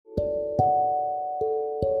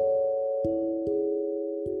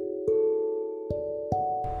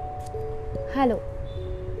Hello,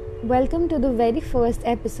 welcome to the very first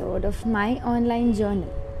episode of my online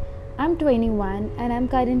journal. I'm 21 and I'm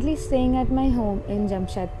currently staying at my home in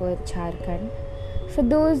Jamshedpur, Jharkhand. For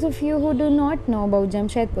those of you who do not know about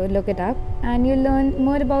Jamshedpur, look it up and you'll learn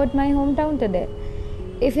more about my hometown today.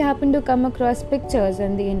 If you happen to come across pictures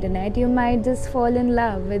on the internet, you might just fall in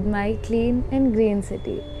love with my clean and green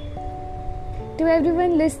city. To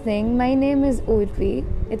everyone listening, my name is Urvi.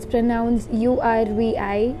 It's pronounced Urvi,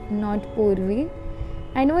 not Purvi.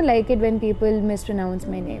 I don't like it when people mispronounce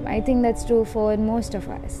my name. I think that's true for most of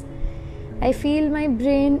us. I feel my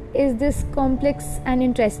brain is this complex and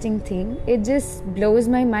interesting thing. It just blows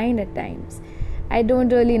my mind at times. I don't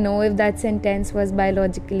really know if that sentence was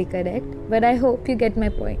biologically correct, but I hope you get my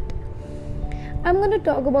point. I'm going to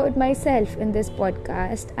talk about myself in this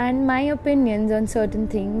podcast and my opinions on certain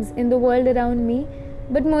things in the world around me,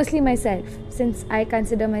 but mostly myself, since I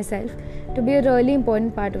consider myself to be a really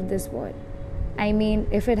important part of this world. I mean,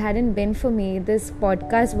 if it hadn't been for me, this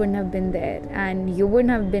podcast wouldn't have been there and you wouldn't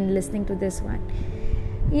have been listening to this one.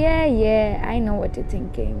 Yeah, I know what you're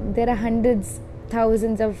thinking. There are hundreds,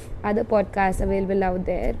 thousands of other podcasts available out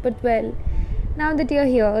there, but well, now that you're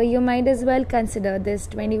here, you might as well consider this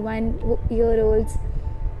 21-year-old's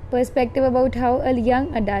perspective about how a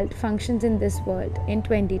young adult functions in this world in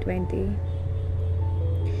 2020.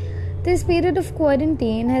 This period of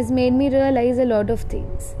quarantine has made me realize a lot of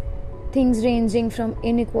things. Things ranging from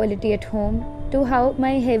inequality at home to how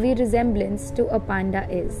my heavy resemblance to a panda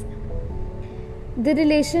is. The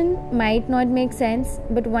relation might not make sense,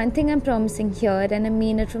 but one thing I'm promising here, and I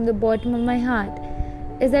mean it from the bottom of my heart,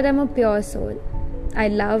 is that I'm a pure soul. I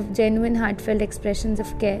love genuine heartfelt expressions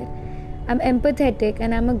of care. I'm empathetic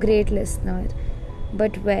and I'm a great listener.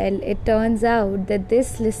 But well, it turns out that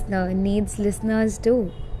this listener needs listeners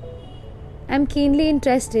too. I'm keenly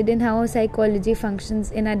interested in how psychology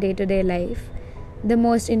functions in our day-to-day life. The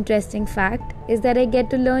most interesting fact is that I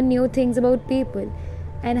get to learn new things about people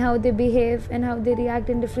and how they behave and how they react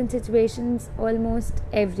in different situations almost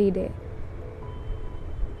every day.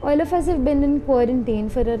 All of us have been in quarantine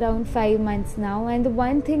for around 5 months now, and the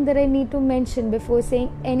one thing that I need to mention before saying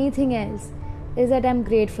anything else is that I'm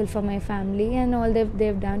grateful for my family and all that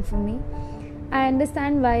they've done for me. I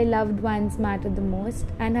understand why loved ones matter the most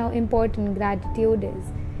and how important gratitude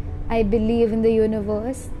is. I believe in the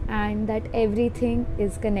universe and that everything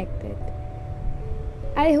is connected.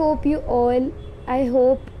 I hope you all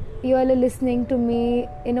are listening to me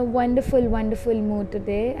in a wonderful mood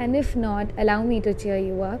today, and if not, allow me to cheer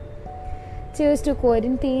you up. Cheers to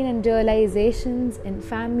quarantine and realizations and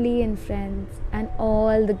family and friends and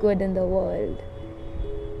all the good in the world.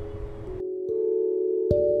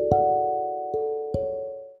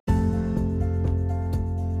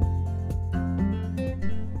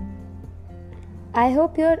 I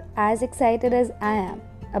hope you're as excited as I am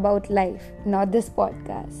about life, not this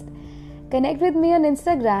podcast. Connect with me on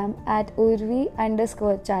Instagram at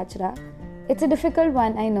Urvi_Chachra. It's a difficult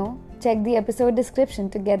one, I know. Check the episode description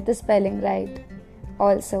to get the spelling right.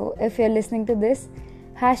 Also, if you're listening to this,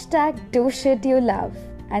 #do shit you love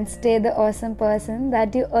and stay the awesome person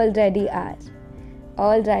that you already are.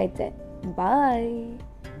 Alright then, bye.